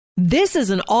This is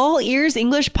an All Ears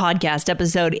English Podcast,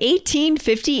 episode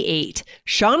 1858.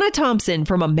 Shauna Thompson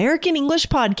from American English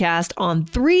Podcast on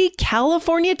 3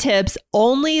 California tips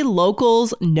only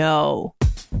locals know.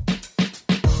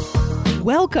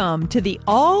 Welcome to the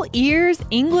All Ears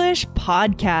English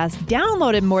Podcast,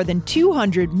 downloaded more than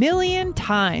 200 million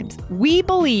times. We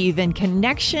believe in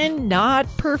connection, not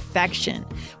perfection,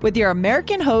 with your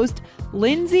American host,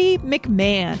 Lindsay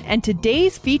McMahon, and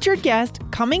today's featured guest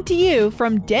coming to you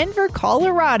from Denver,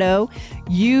 Colorado,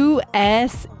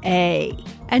 USA.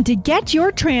 And to get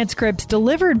your transcripts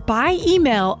delivered by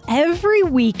email every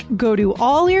week, go to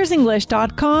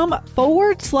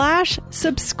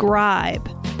allearsenglish.com/subscribe.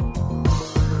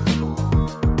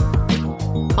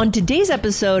 On today's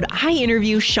episode, I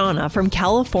interview Shauna from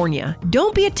California.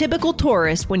 Don't be a typical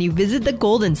tourist when you visit the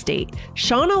Golden State.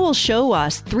 Shauna will show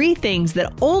us 3 things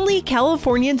that only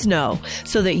Californians know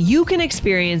so that you can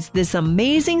experience this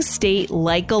amazing state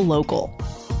like a local.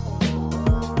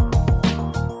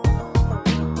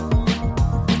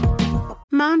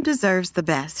 Mom deserves the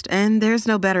best, and there's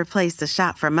no better place to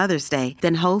shop for Mother's Day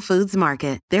than Whole Foods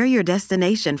Market. They're your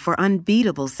destination for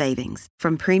unbeatable savings,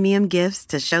 from premium gifts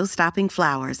to show-stopping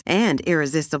flowers and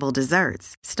irresistible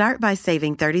desserts. Start by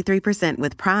saving 33%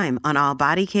 with Prime on all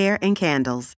body care and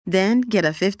candles. Then get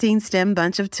a 15-stem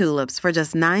bunch of tulips for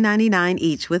just $9.99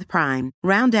 each with Prime.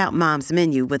 Round out Mom's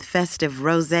menu with festive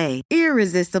rosé,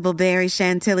 irresistible berry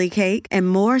chantilly cake, and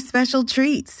more special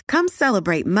treats. Come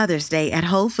celebrate Mother's Day at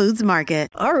Whole Foods Market.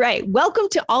 All right. Welcome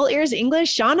to All Ears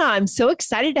English. Shauna, I'm so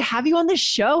excited to have you on the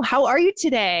show. How are you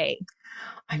today?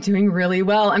 I'm doing really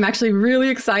well. I'm actually really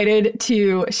excited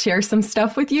to share some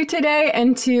stuff with you today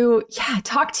and to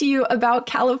talk to you about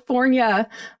California,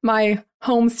 my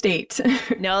home state.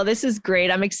 No, this is great.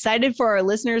 I'm excited for our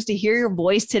listeners to hear your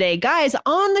voice today. Guys,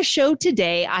 on the show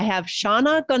today, I have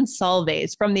Shauna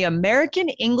Gonsalves from the American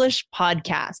English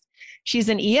Podcast. She's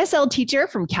an ESL teacher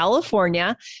from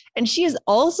California, and she is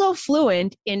also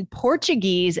fluent in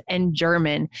Portuguese and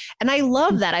German. And I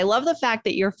love that. I love the fact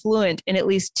that you're fluent in at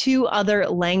least 2 other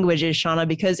languages, Shauna,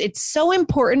 because it's so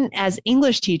important as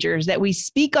English teachers that we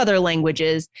speak other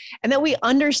languages and that we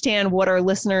understand what our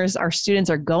listeners, our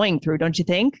students are going through, don't you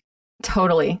think?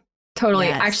 Totally.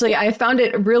 Yes. Actually, I found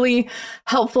it really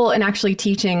helpful in actually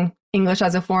teaching English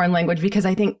as a foreign language because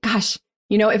I think, gosh,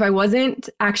 you know, if I wasn't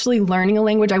actually learning a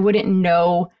language, I wouldn't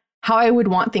know how I would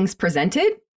want things presented.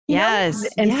 Yes.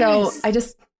 And so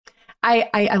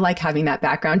I like having that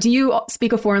background. Do you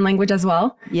speak a foreign language as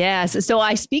well? Yes. So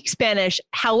I speak Spanish.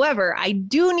 However, I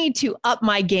do need to up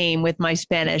my game with my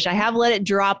Spanish. I have let it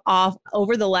drop off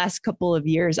over the last couple of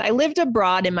years. I lived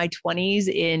abroad in my 20s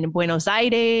in Buenos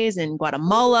Aires and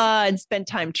Guatemala and spent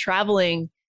time traveling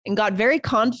and got very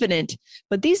confident.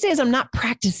 But these days I'm not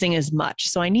practicing as much.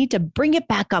 So I need to bring it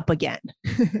back up again.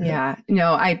 Yeah,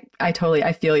 no, I totally,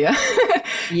 I feel you.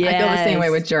 Yes. I feel the same way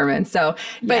with German. So,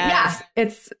 but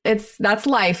it's, that's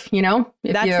life, you know?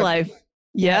 That's life.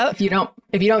 Yeah. If you don't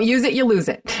use it, you lose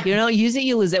it. You don't use it,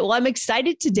 you lose it. Well, I'm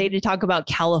excited today to talk about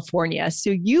California.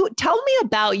 So you tell me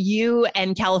about you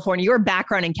and California, your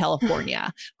background in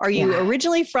California. Are you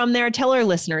originally from there? Tell our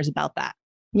listeners about that.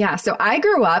 Yeah. So I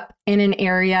grew up in an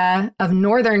area of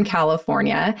Northern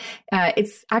California.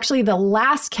 It's actually the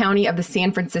last county of the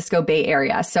San Francisco Bay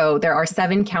Area. So there are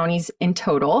 7 counties in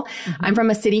total. Mm-hmm. I'm from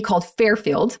a city called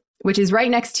Fairfield, which is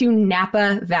right next to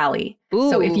Napa Valley. Ooh.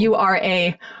 So if you are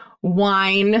a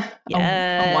wino,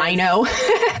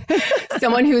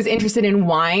 someone who's interested in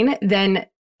wine, then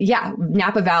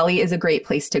Napa Valley is a great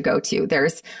place to go to.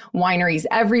 There's wineries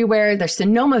everywhere. There's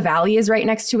Sonoma Valley is right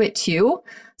next to it too.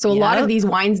 So a lot of these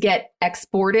wines get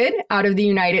exported out of the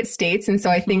United States. And so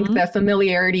I think the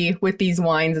familiarity with these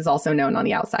wines is also known on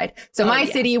the outside. So my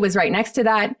city was right next to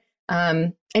that.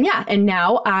 And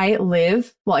now I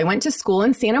went to school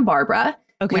in Santa Barbara,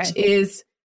 which is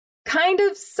kind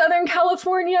of Southern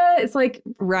California. It's like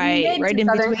right in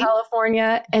Southern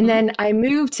California. And then I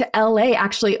moved to LA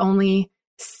actually only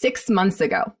 6 months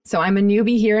ago. So I'm a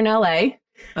newbie here in LA.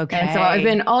 Okay. And so I've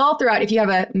been all throughout. If you have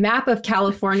a map of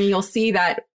California, you'll see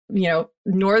that, you know,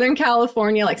 Northern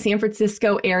California, like San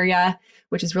Francisco area,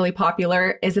 which is really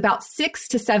popular, is about 6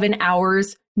 to 7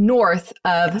 hours north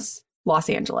of Los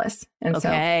Angeles. And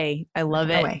I love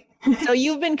it. So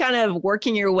you've been kind of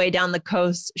working your way down the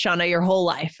coast, Shauna, your whole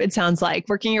life. It sounds like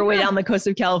working your way down the coast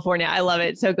of California. I love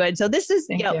it. So good. So this is,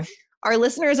 Thank you. Our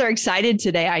listeners are excited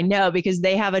today, I know, because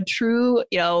they have a true,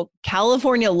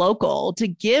 California local to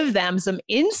give them some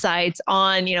insights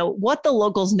on, what the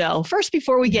locals know. First,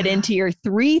 before we get into your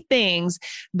 3 things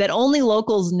that only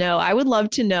locals know, I would love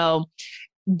to know,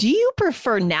 do you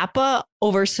prefer Napa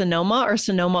over Sonoma or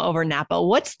Sonoma over Napa?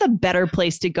 What's the better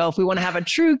place to go if we want to have a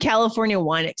true California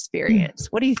wine experience?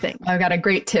 What do you think? I've got a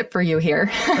great tip for you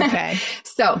here. Okay.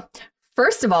 So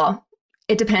first of all,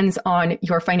 it depends on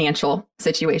your financial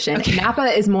situation. Okay. Napa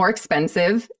is more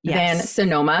expensive than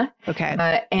Sonoma.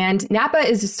 Okay. And Napa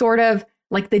is sort of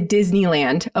like the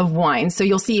Disneyland of wine. So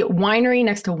you'll see winery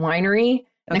next to winery,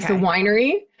 next to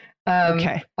winery.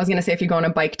 I was going to say if you go on a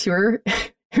bike tour,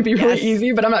 it'd be really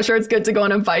easy, but I'm not sure it's good to go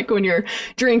on a bike when you're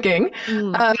drinking.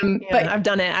 But I've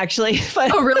done it actually.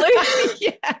 But, oh, really?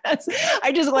 Yes.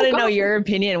 I just want to know your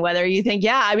opinion, whether you think,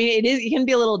 it can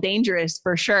be a little dangerous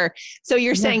for sure. So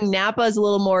you're saying Napa is a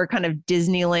little more kind of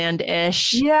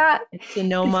Disneyland-ish. Yeah.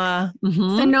 Sonoma.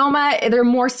 Sonoma, they're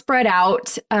more spread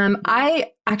out.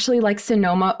 I actually like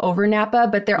Sonoma over Napa,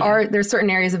 but there's certain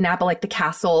areas of Napa like the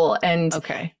castle and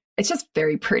it's just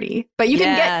very pretty. But you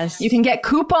can get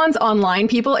coupons online,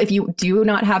 people. If you do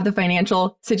not have the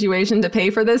financial situation to pay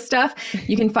for this stuff,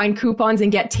 you can find coupons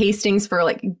and get tastings for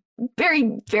like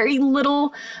very, very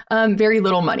little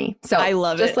money. So I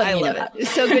love it. I love it. It's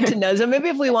so good to know. So maybe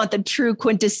if we want the true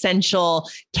quintessential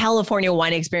California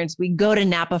wine experience, we go to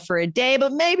Napa for a day,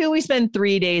 but maybe we spend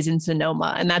 3 days in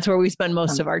Sonoma, and that's where we spend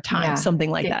most of our time. Something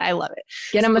like that. I love it.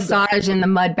 Get a massage in the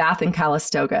mud bath in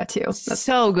Calistoga too. That's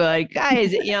so good,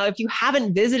 guys. If you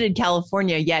haven't visited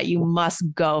California yet, you must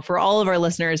go. For all of our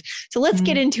listeners. So let's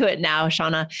get into it now,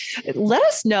 Shauna. Let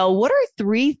us know, what are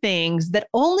 3 things that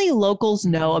only locals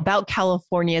know about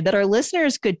California that our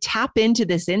listeners could tap into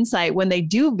this insight when they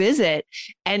do visit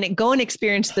and go and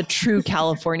experience the true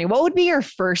California? What would be your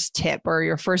first tip or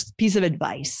your first piece of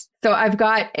advice? So I've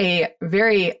got a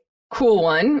very cool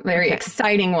one, very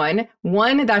exciting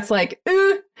one that's like,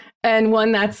 ooh, and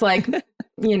one that's like,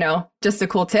 just a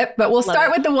cool tip. But we'll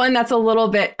start with the one that's a little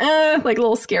bit, like a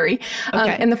little scary.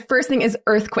 And the first thing is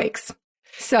earthquakes.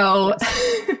 So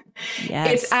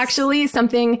it's actually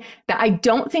something that I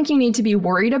don't think you need to be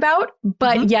worried about,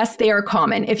 but yes, they are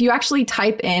common. If you actually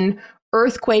type in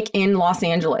earthquake in Los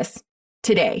Angeles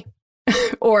today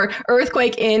or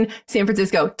earthquake in San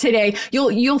Francisco today,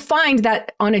 you'll find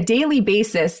that on a daily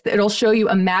basis, it'll show you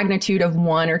a magnitude of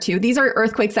 1 or 2. These are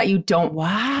earthquakes that you don't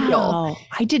feel.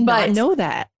 I did not know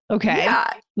that. Okay.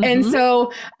 Yeah. And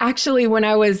so actually, when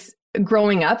I was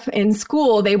growing up in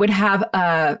school, they would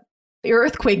have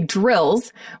earthquake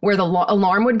drills where the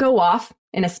alarm would go off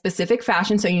in a specific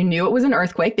fashion. So you knew it was an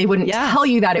earthquake. They wouldn't tell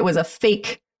you that it was a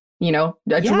fake,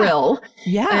 drill.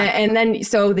 Yeah. And then,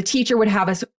 so the teacher would have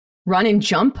us run and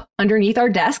jump underneath our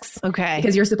desks. Okay.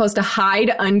 Because you're supposed to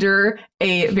hide under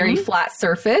a very flat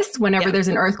surface whenever there's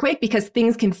an earthquake, because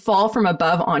things can fall from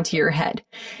above onto your head.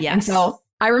 Yes. And so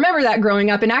I remember that growing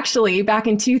up. And actually, back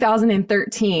in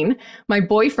 2013, my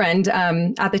boyfriend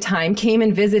at the time came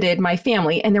and visited my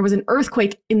family, and there was an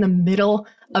earthquake in the middle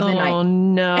of the night. Oh,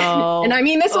 no. And I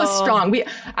mean, this was strong.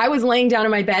 I was laying down in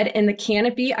my bed, and the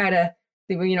canopy, I had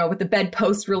with the bed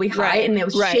post really high, and it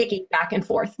was shaking back and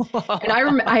forth. And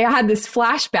I had this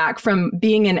flashback from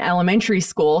being in elementary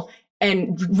school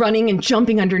and running and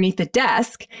jumping underneath the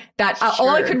desk that all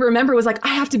I could remember was like, I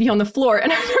have to be on the floor.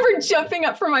 And I remember jumping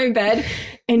up from my bed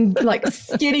and like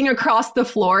skidding across the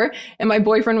floor. And my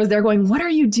boyfriend was there going, what are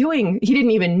you doing? He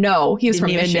didn't even know. He was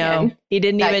from Michigan. He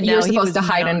didn't even know. You're supposed to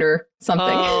hide under something.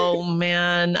 Oh,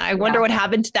 man. I wonder what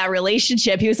happened to that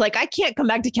relationship. He was like, I can't come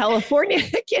back to California.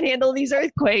 I can't handle these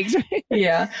earthquakes.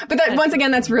 Yeah. But once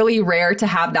again, that's really rare to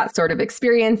have that sort of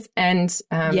experience. And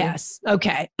yes.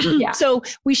 Okay. So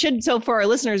for our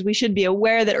listeners, we should be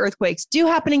aware that earthquakes do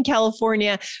happen in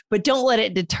California, but don't let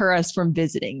it deter us from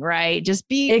visiting, right? Just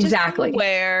be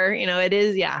aware,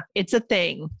 it's a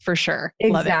thing for sure.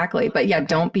 Exactly. But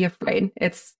don't be afraid.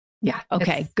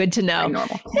 Okay. Good to know.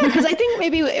 Normal. Because I think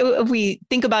maybe if we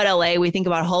think about LA, we think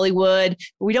about Hollywood,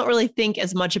 we don't really think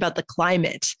as much about the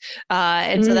climate.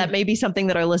 And so that may be something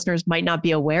that our listeners might not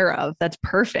be aware of. That's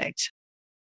perfect.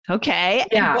 Okay.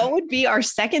 And what would be our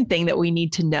second thing that we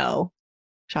need to know,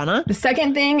 Shauna? The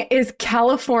second thing is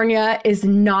California is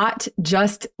not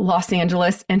just Los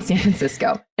Angeles and San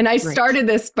Francisco. And I started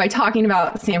this by talking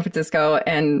about San Francisco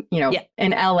and,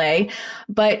 and LA,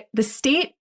 but the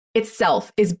state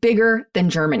itself is bigger than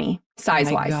Germany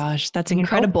size-wise. Oh my gosh, that's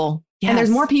incredible. Yes. And there's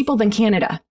more people than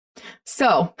Canada.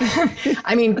 So,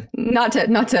 I mean,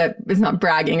 it's not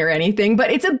bragging or anything, but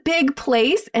it's a big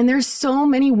place and there's so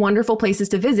many wonderful places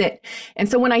to visit. And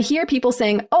so when I hear people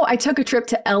saying, oh, I took a trip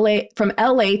to LA, from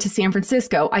LA to San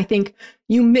Francisco, I think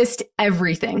you missed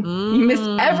everything. You missed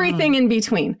everything in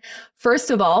between.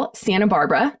 First of all, Santa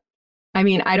Barbara I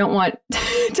mean, I don't want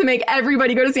to make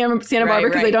everybody go to Santa Barbara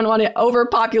because I don't want it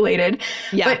overpopulated.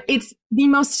 Yeah. But it's the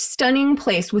most stunning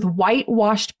place with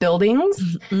whitewashed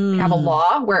buildings. We have a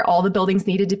law where all the buildings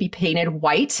needed to be painted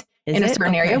white in a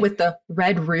certain area with the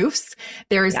red roofs.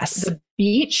 There's the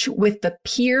beach with the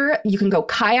pier. You can go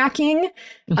kayaking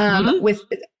with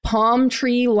palm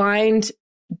tree lined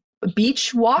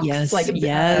beach walks.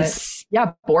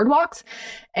 Boardwalks.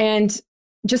 And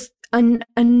just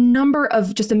a number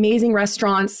of just amazing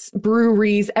restaurants,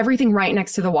 breweries, everything right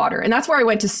next to the water. And that's where I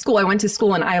went to school. I went to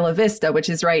school in Isla Vista, which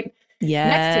is right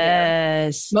next to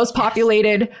there. Most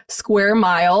populated square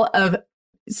mile of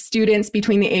students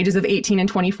between the ages of 18 and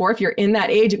 24. If you're in that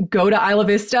age, go to Isla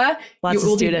Vista. Lots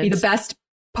of students. Be the best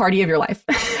party of your life.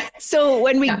 So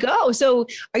when we go, so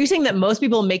are you saying that most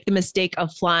people make the mistake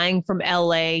of flying from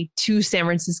LA to San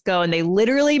Francisco and they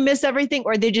literally miss everything,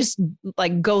 or they just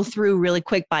like go through really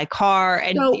quick by car?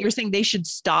 And you're saying they should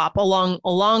stop along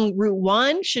Route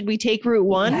 1? Should we take Route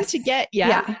 1 to get?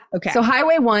 Yeah. Okay. So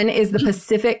Highway 1 is the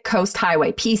Pacific Coast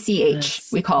Highway,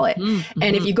 PCH, we call it.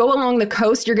 And if you go along the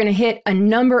coast, you're going to hit a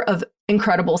number of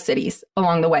incredible cities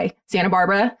along the way. Santa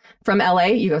Barbara from LA,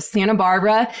 you go Santa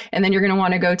Barbara, and then you're going to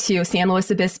want to go to San Luis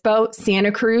Obispo,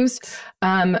 Santa Cruz,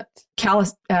 what's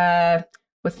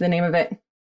the name of it?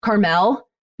 Carmel.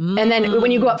 And then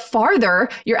when you go up farther,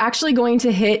 you're actually going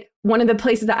to hit one of the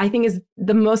places that I think is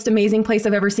the most amazing place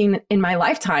I've ever seen in my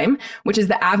lifetime, which is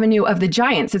the Avenue of the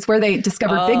Giants. It's where they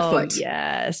discovered Bigfoot.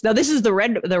 Yes. Now this is the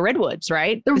redwoods,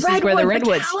 right? This is where the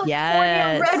redwoods.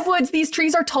 Yes. Redwoods. These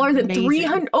trees are taller than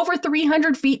over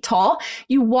 300 feet tall.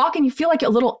 You walk and you feel like a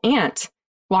little ant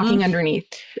walking underneath.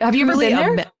 Have you ever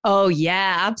been there? Oh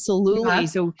yeah, absolutely. Yeah.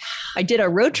 So I did a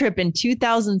road trip in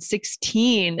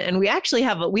 2016, and we actually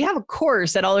have a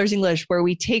course at All Ears English where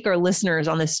we take our listeners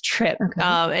on this trip. Okay.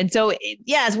 And so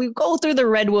yes, we go through the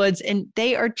redwoods, and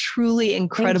they are truly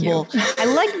incredible.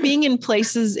 I like being in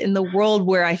places in the world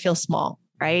where I feel small.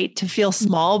 Right? To feel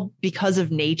small because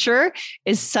of nature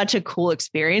is such a cool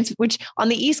experience, which on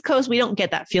the East Coast, we don't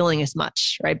get that feeling as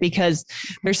much, right? Because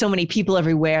there's so many people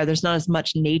everywhere. There's not as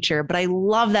much nature, but I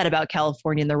love that about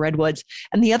California and the redwoods.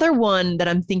 And the other one that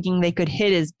I'm thinking they could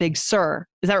hit is Big Sur.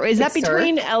 Is that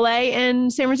between LA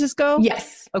and San Francisco?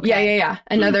 Yes. Okay. Yeah.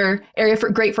 Another area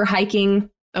great for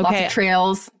hiking. Lots of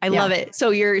trails. I love it.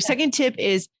 So your second tip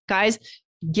is, guys,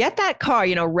 get that car,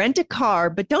 rent a car,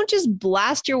 but don't just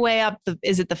blast your way up.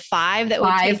 Is it the 5 that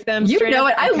would take them? You know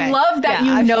it. Okay. I love that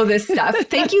you know this stuff.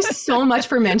 Thank you so much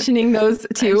for mentioning those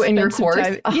two in your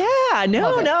course. I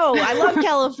love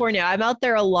California. I'm out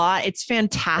there a lot. It's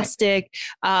fantastic.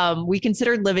 We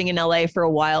considered living in LA for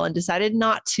a while and decided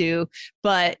not to.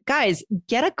 But guys,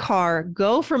 get a car,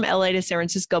 go from LA to San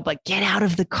Francisco, but get out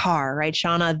of the car, right,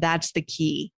 Shauna? That's the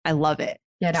key. I love it.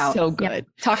 Get out. So good. Yep.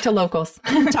 Talk to locals.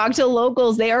 Talk to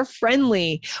locals. They are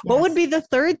friendly. Yes. What would be the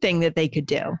third thing that they could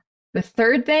do? The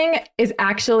third thing is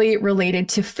actually related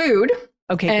to food.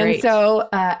 Okay, great. And so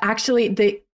actually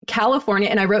the California,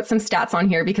 and I wrote some stats on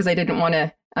here because I didn't want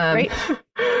to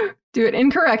do it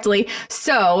incorrectly.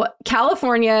 So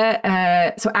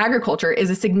California, so agriculture is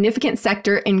a significant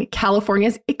sector in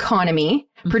California's economy,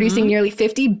 producing nearly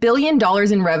 $50 billion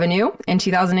in revenue in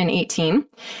 2018.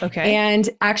 Okay. And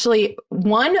actually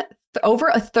over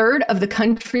a third of the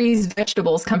country's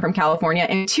vegetables come from California,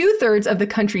 and 2/3 of the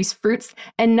country's fruits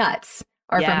and nuts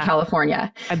are from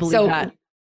California. I believe that.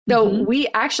 So we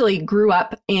actually grew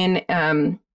up in,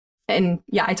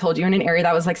 I told you, in an area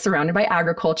that was like surrounded by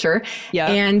agriculture. Yeah.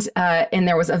 And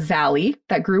there was a valley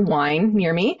that grew wine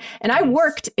near me. And I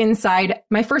worked inside.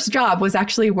 My first job was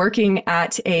actually working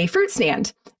at a fruit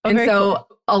stand. And so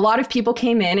a lot of people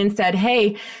came in and said,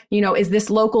 hey, is this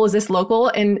local? Is this local?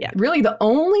 And really the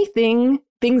only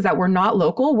things that were not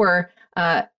local were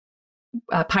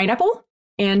pineapple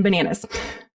and bananas.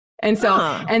 And so,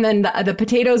 and then the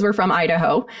potatoes were from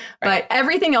Idaho, but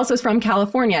everything else was from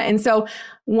California. And so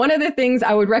one of the things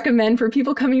I would recommend for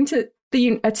people coming to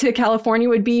California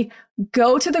would be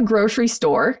go to the grocery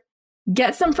store,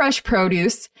 get some fresh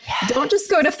produce. Yes. Don't just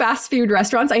go to fast food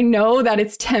restaurants. I know that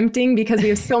it's tempting because we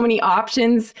have so many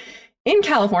options in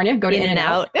California. Go to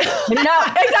In-N-Out.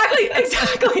 In-N-Out.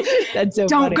 Exactly. That's so funny.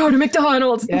 Don't go to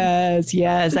McDonald's.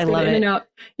 Yes. I love it. In-N-Out.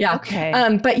 Yeah. Okay.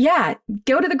 But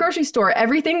go to the grocery store.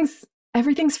 Everything's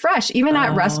fresh. Even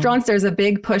at restaurants, there's a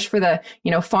big push for the,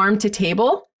 farm to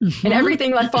table And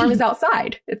everything that farm is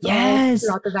outside. It's all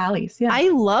throughout the valleys. Yeah. I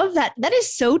love that. That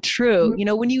is so true. You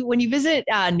know, when you visit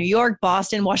New York,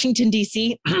 Boston, Washington,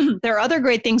 DC, there are other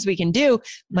great things we can do,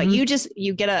 but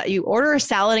you order a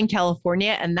salad in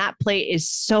California and that plate is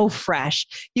so fresh.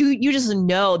 You just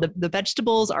know the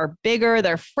vegetables are bigger,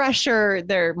 they're fresher,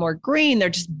 they're more green, they're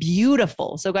just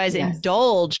beautiful. So guys,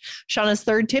 indulge. Shauna's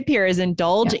third tip here is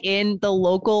indulge in the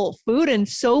local food, and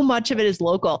so much of it is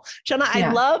local. Shauna,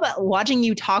 I love watching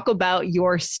you talk about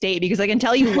your state because I can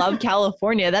tell you love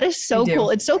California. That is so cool.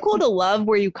 It's so cool to love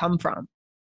where you come from.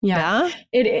 Yeah.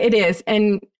 It is.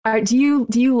 And do you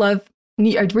love,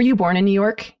 were you born in New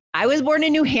York? I was born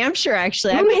in New Hampshire,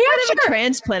 actually. I've been kind of a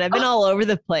transplant. I've been all over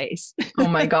the place. Oh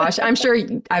my gosh. I'm sure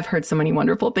I've heard so many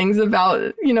wonderful things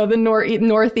about, the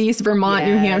Northeast, Vermont,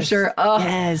 New Hampshire. Oh,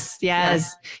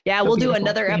 yes. Yeah, we'll do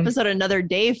another episode another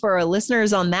day for our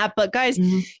listeners on that. But guys,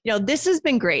 this has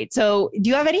been great. So do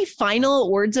you have any final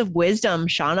words of wisdom,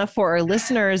 Shauna, for our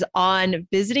listeners on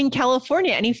visiting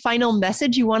California? Any final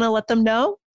message you want to let them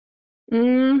know?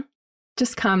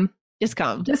 Just come. Just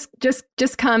come.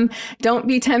 Just come. Don't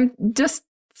be tempted. Just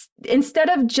instead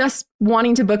of just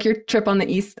wanting to book your trip on the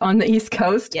East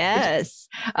Coast. Yes.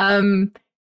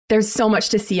 There's so much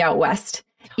to see out west.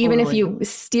 Totally. Even if you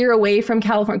steer away from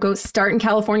California, go start in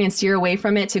California and steer away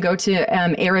from it to go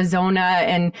to Arizona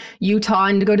and Utah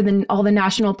and to go to all the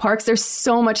national parks. There's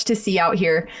so much to see out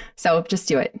here. So just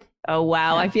do it. Oh,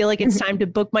 wow. I feel like it's time to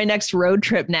book my next road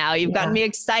trip now. You've gotten me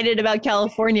excited about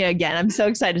California again. I'm so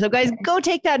excited. So guys, go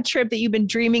take that trip that you've been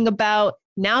dreaming about.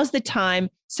 Now's the time.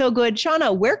 So good.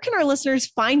 Shauna, where can our listeners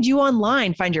find you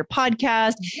online, find your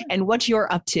podcast, and what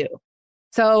you're up to?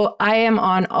 So I am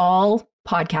on all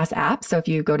podcast apps. So if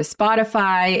you go to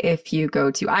Spotify, if you go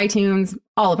to iTunes,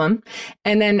 all of them.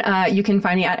 And then you can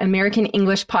find me at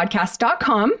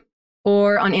AmericanEnglishPodcast.com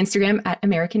or on Instagram at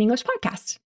American English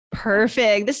Podcast.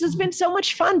 Perfect. This has been so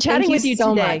much fun chatting with you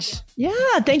so today. Much. Yeah.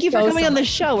 Thank you for coming on the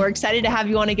show. We're excited to have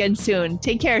you on again soon.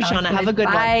 Take care, Shauna. Have a good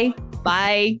one.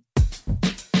 Bye.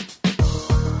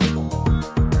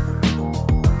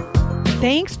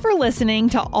 Thanks for listening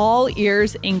to All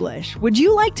Ears English. Would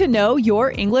you like to know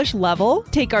your English level?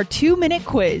 Take our 2-minute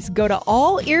quiz. Go to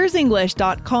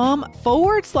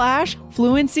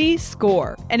allearsenglish.com/fluency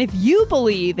score. And if you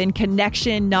believe in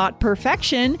connection, not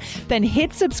perfection, then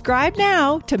hit subscribe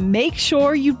now to make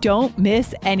sure you don't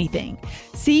miss anything.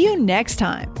 See you next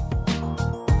time.